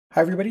Hi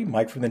everybody,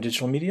 Mike from the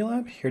Digital Media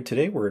Lab. Here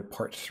today we're at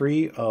part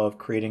 3 of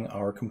creating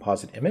our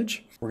composite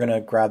image. We're going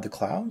to grab the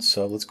cloud,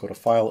 so let's go to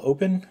File,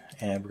 Open,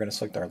 and we're going to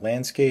select our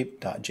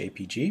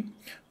landscape.jpg,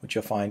 which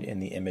you'll find in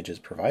the images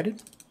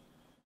provided.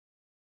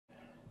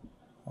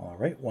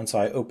 Alright, once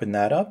I open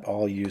that up,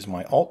 I'll use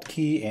my Alt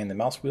key and the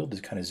mouse wheel to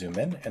kind of zoom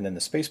in, and then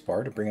the space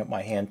bar to bring up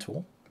my hand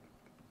tool.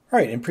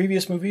 Alright, in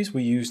previous movies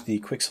we used the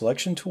quick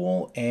selection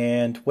tool,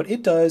 and what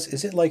it does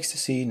is it likes to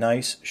see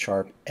nice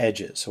sharp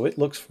edges. So it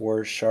looks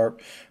for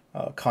sharp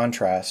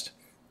contrast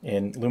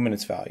in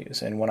luminance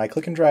values. And when I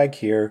click and drag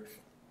here,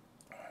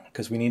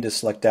 because we need to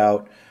select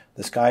out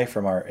the sky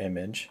from our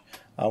image,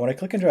 when I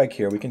click and drag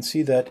here, we can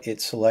see that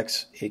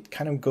it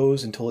kind of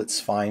goes until it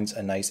finds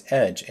a nice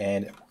edge,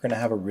 and we're going to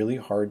have a really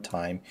hard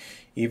time,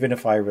 even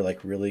if I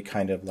really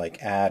kind of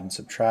add and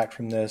subtract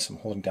from this. I'm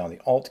holding down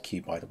the Alt key,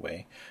 by the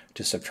way,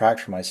 to subtract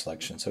from my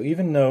selection. So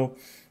even though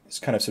it's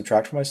kind of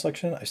subtract from my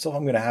selection, I still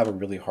am going to have a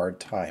really hard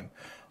time.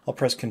 I'll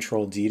press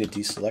Control D to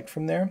deselect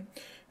from there.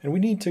 And we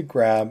need to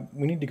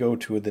go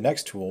to the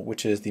next tool,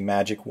 which is the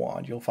magic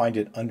wand. You'll find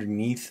it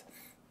underneath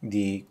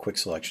the quick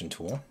selection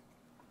tool.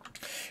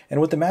 And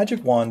what the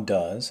magic wand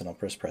does, and I'll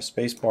press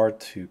spacebar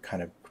to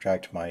kind of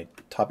drag to my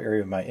top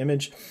area of my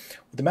image.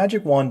 What the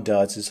magic wand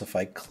does is if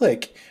I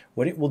click,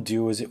 what it will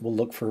do is it will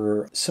look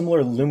for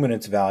similar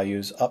luminance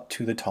values up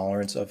to the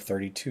tolerance of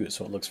 32.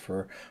 So it looks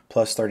for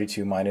plus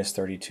 32, minus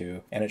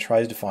 32, and it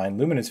tries to find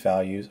luminance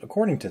values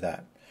according to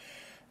that.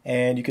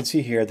 And you can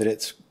see here that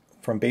it's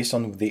based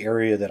on the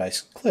area that I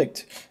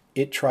clicked,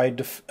 it tried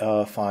to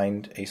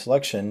find a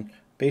selection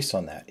based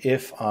on that.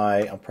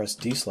 I'll press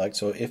deselect,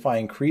 so if I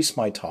increase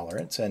my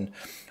tolerance, and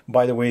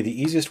by the way,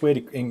 the easiest way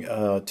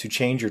to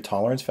change your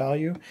tolerance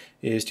value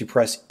is to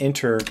press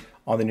Enter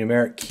on the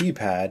numeric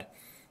keypad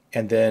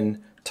and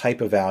then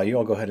type a value.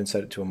 I'll go ahead and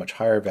set it to a much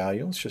higher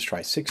value. Let's just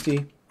try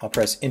 60. I'll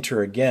press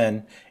Enter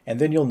again, and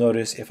then you'll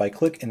notice if I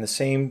click in the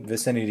same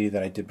vicinity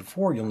that I did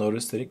before, you'll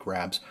notice that it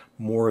grabs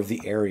more of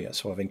the area.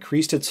 So I've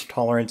increased its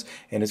tolerance,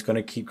 and it's going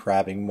to keep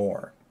grabbing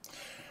more.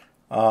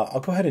 I'll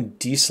go ahead and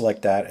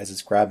deselect that as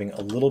it's grabbing a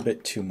little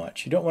bit too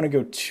much. You don't want to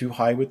go too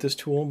high with this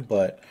tool,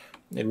 but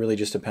it really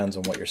just depends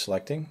on what you're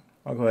selecting.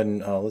 I'll go ahead and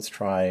let's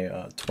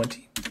try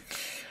 20.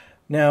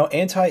 Now,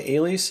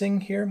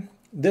 anti-aliasing here,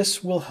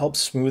 this will help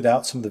smooth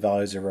out some of the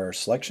values of our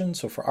selection.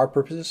 So for our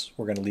purposes,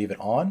 we're going to leave it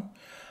on.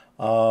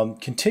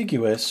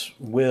 Contiguous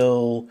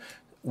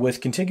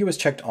with contiguous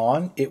checked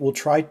on, it will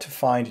try to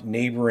find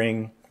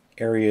neighboring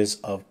areas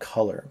of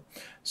color.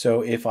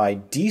 So if I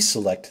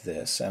deselect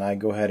this and I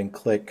go ahead and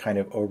click kind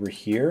of over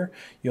here,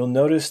 you'll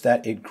notice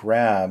that it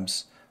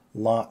grabs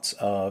lots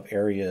of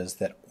areas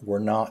that were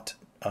not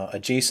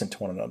adjacent to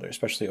one another,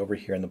 especially over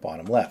here in the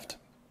bottom left.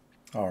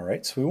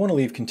 Alright, so we want to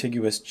leave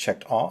contiguous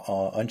checked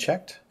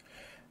unchecked,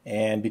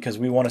 and because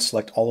we want to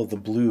select all of the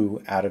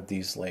blue out of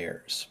these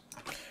layers.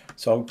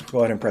 So I'll go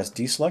ahead and press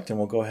deselect, and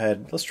we'll go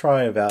ahead, let's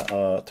try about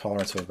a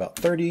tolerance of about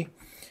 30,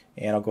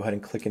 and I'll go ahead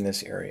and click in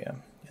this area.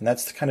 And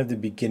that's kind of the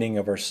beginning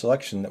of our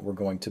selection that we're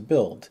going to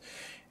build.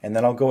 And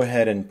then I'll go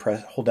ahead and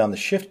hold down the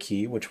Shift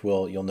key, which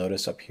you'll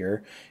notice up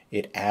here,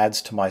 it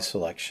adds to my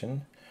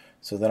selection.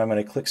 So then I'm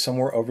going to click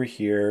somewhere over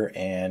here,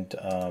 and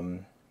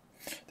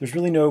there's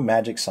really no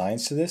magic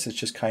science to this. It's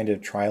just kind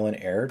of trial and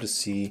error to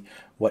see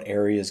what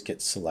areas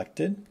get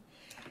selected.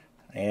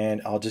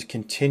 And I'll just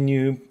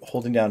continue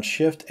holding down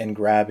Shift and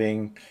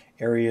grabbing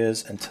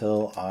areas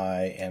until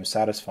I am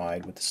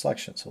satisfied with the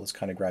selection. So let's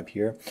kind of grab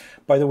here.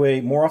 By the way,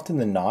 more often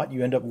than not,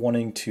 you end up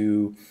wanting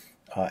to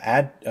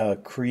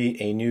create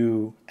a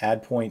new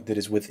add point that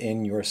is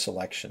within your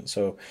selection.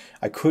 So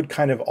I could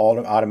kind of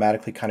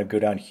automatically kind of go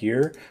down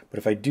here, but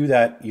if I do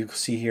that, you can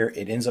see here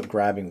it ends up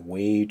grabbing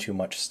way too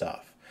much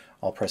stuff.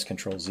 I'll press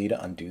Control Z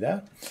to undo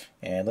that.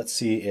 And let's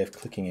see if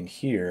clicking in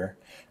here,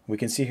 we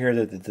can see here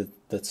that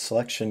the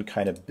selection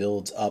kind of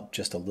builds up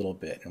just a little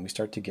bit, and we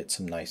start to get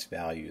some nice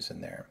values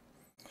in there.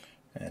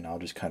 And I'll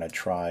just kind of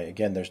try.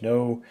 Again, there's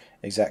no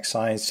exact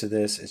science to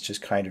this. It's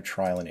just kind of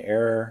trial and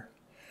error.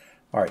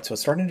 All right, so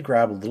it's starting to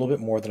grab a little bit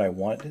more than I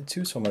wanted it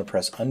to, so I'm going to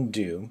press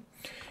undo.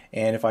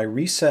 And if I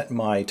reset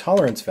my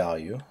tolerance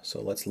value,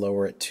 so let's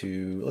lower it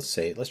to,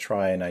 let's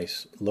try a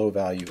nice low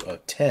value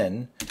of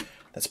 10.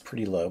 That's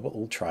pretty low, but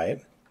we'll try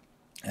it.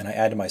 And I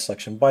add to my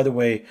selection. By the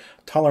way,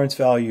 tolerance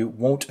value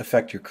won't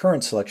affect your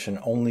current selection,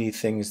 only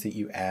things that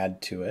you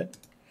add to it.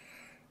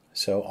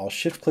 So I'll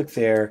shift click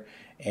there,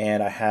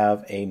 and I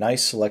have a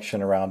nice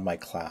selection around my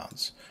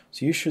clouds.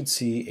 So you should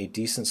see a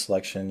decent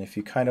selection. If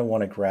you kind of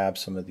want to grab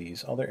some of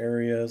these other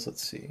areas,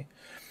 let's see.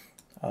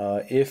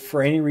 If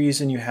for any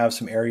reason you have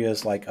some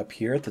areas like up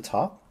here at the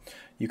top,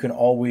 you can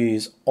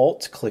always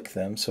Alt click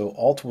them. So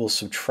Alt will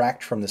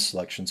subtract from the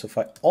selection. So if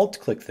I Alt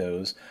click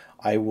those,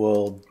 I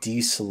will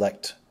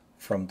deselect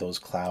from those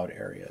cloud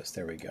areas.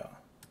 There we go.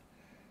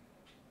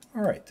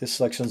 All right, this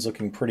selection is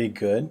looking pretty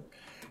good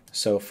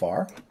so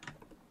far.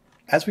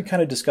 As we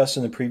kind of discussed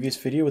in the previous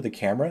video with the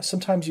camera,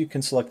 sometimes you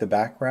can select the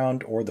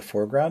background or the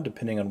foreground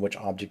depending on which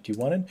object you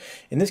wanted.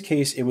 In this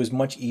case, it was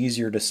much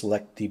easier to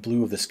select the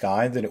blue of the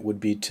sky than it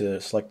would be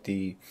to select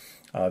the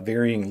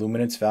varying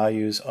luminance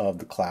values of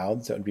the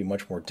clouds, that would be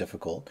much more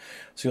difficult.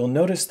 So you'll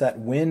notice that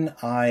when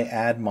I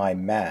add my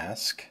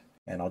mask,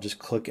 and I'll just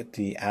click at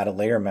the Add a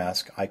Layer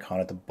Mask icon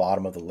at the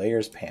bottom of the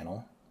Layers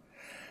panel,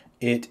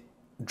 it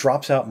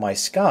drops out my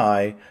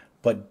sky,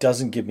 but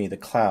doesn't give me the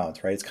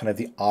clouds, right? It's kind of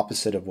the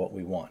opposite of what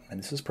we want. And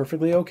this is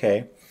perfectly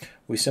okay.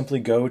 We simply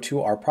go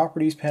to our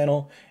Properties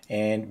panel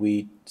and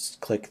we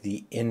click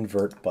the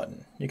Invert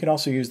button. You can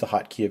also use the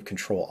hotkey of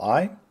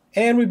Control-I.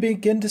 And we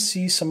begin to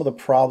see some of the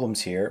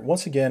problems here.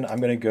 Once again, I'm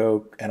going to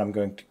go and I'm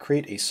going to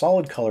create a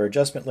solid color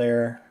adjustment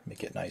layer,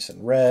 make it nice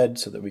and red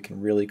so that we can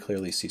really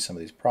clearly see some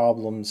of these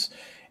problems.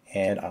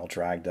 And I'll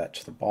drag that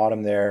to the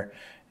bottom there.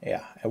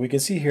 Yeah, and we can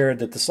see here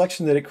that the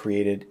selection that it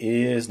created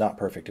is not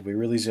perfect. If we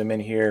really zoom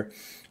in here,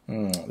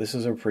 this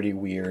is a pretty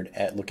weird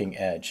looking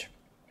edge.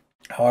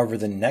 However,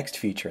 the next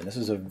feature, and this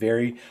is a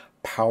very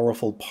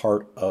powerful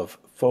part of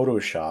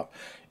Photoshop,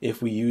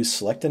 if we use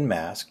Select and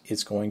Mask,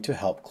 it's going to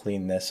help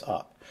clean this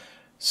up.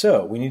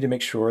 So we need to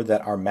make sure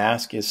that our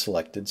mask is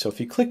selected. So if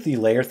you click the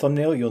layer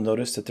thumbnail, you'll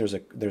notice that there's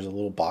a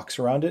little box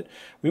around it.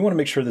 We want to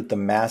make sure that the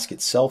mask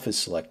itself is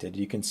selected.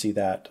 You can see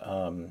that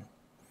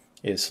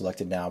is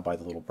selected now by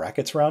the little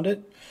brackets around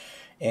it.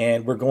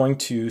 And we're going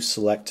to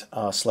select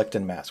Select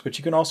and Mask, which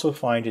you can also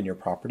find in your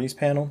Properties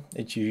panel.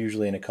 It's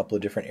usually in a couple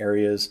of different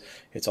areas.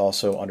 It's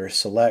also under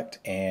Select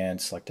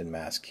and Select and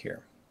Mask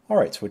here. All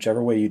right, so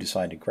whichever way you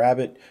decide to grab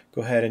it,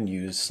 go ahead and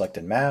use Select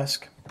and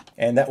Mask,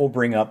 and that will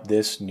bring up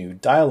this new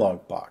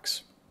dialog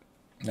box.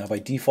 Now by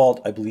default,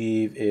 I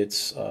believe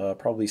it's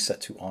probably set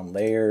to On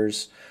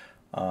Layers,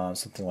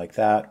 something like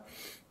that,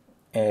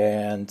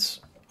 and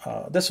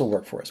this will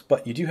work for us.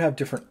 But you do have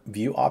different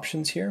view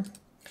options here.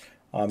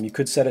 You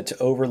could set it to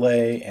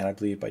Overlay, and I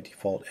believe by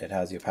default it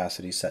has the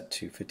opacity set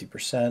to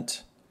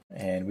 50%.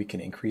 And we can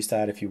increase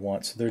that if you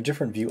want. So there are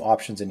different view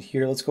options in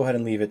here. Let's go ahead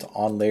and leave it to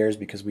On Layers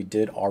because we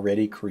did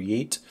already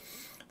create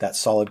that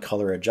solid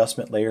color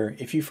adjustment layer.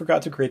 If you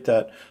forgot to create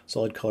that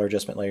solid color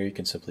adjustment layer, you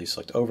can simply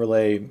select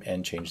Overlay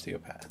and change the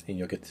opacity, and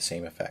you'll get the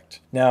same effect.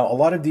 Now, a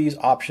lot of these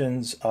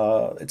options, it's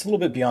a little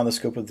bit beyond the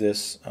scope of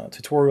this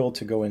tutorial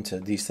to go into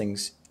these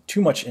things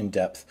too much in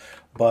depth,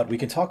 but we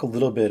can talk a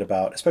little bit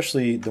about,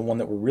 especially the one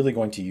that we're really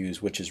going to use,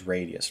 which is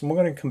radius. And we're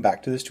going to come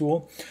back to this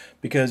tool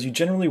because you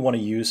generally want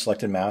to use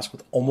Select and Mask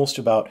with almost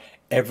about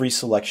every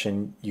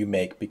selection you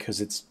make because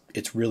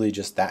it's really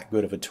just that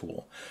good of a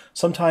tool.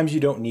 Sometimes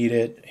you don't need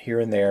it here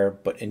and there,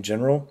 but in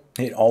general,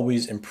 it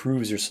always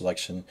improves your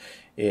selection.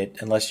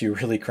 Unless you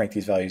really crank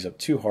these values up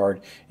too hard,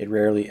 it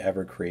rarely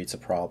ever creates a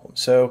problem.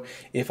 So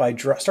if I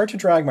start to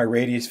drag my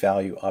radius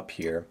value up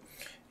here,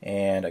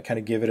 and I kind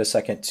of give it a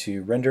second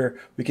to render,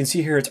 we can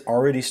see here it's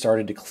already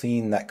started to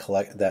clean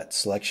that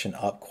selection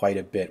up quite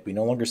a bit. We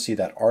no longer see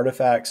that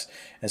artifacts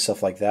and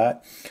stuff like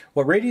that.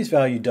 What radius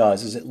value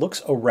does is it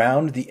looks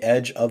around the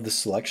edge of the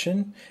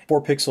selection,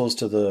 4 pixels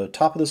to the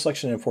top of the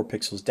selection and 4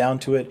 pixels down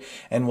to it,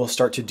 and we'll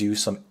start to do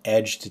some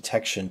edge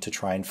detection to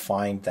try and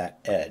find that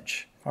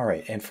edge. All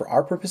right, and for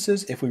our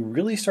purposes, if we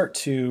really start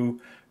to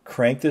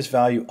crank this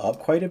value up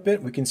quite a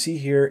bit, we can see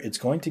here it's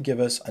going to give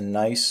us a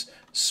nice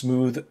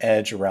smooth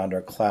edge around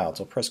our clouds.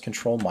 I'll press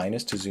Control-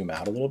 to zoom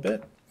out a little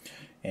bit,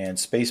 and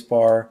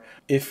spacebar.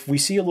 If we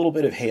see a little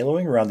bit of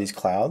haloing around these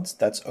clouds,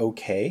 that's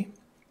okay.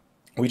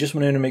 We just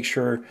want to make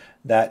sure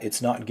that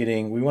it's not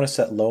getting, we want to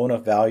set low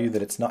enough value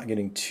that it's not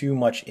getting too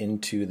much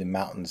into the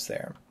mountains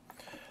there.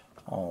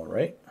 All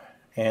right,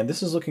 and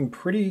this is looking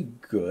pretty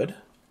good.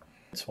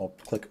 So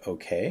I'll click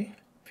OK.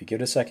 If you give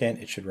it a second,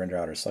 it should render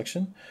out our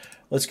selection.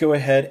 Let's go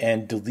ahead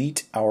and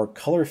delete our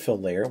color fill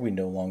layer. We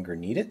no longer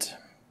need it.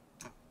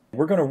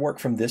 We're going to work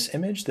from this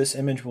image. This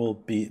image will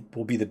be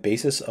the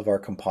basis of our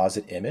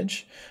composite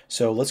image.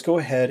 So let's go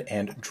ahead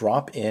and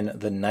drop in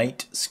the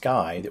night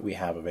sky that we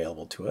have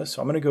available to us.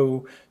 So I'm going to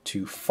go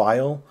to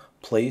File,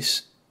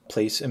 Place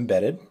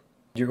Embedded.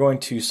 You're going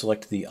to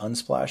select the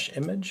Unsplash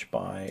image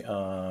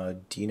by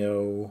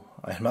Dino,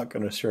 I'm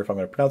not sure if I'm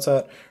going to pronounce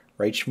that,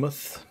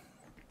 Reichmuth.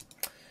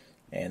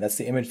 And that's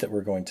the image that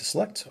we're going to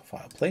select. So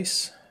File,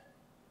 Place.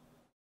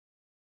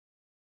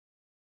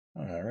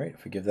 All right,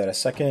 if we give that a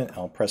second,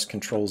 I'll press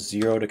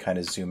Control-0 to kind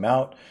of zoom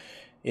out.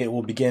 It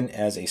will begin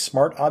as a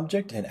smart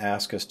object and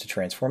ask us to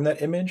transform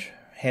that image.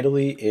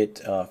 Handily,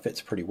 it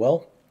fits pretty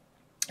well.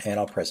 And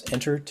I'll press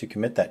Enter to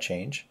commit that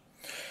change.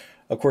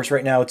 Of course,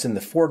 right now it's in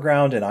the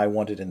foreground and I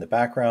want it in the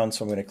background,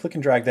 so I'm going to click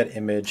and drag that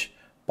image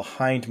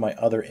behind my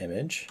other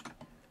image.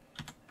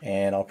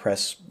 And I'll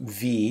press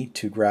V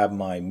to grab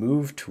my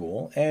Move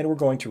tool, and we're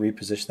going to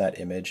reposition that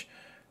image,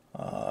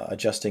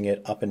 adjusting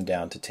it up and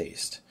down to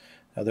taste.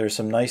 Now there's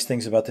some nice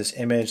things about this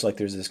image, like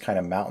there's this kind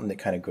of mountain that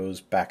kind of goes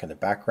back in the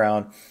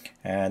background,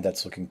 and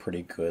that's looking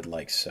pretty good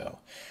like so.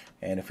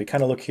 And if we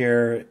kind of look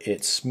here,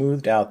 it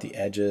smoothed out the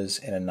edges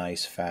in a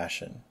nice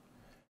fashion.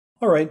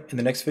 All right, in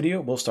the next video,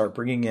 we'll start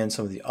bringing in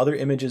some of the other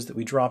images that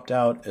we dropped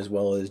out, as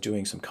well as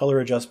doing some color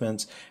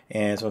adjustments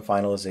and some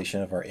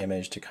finalization of our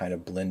image to kind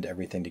of blend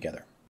everything together.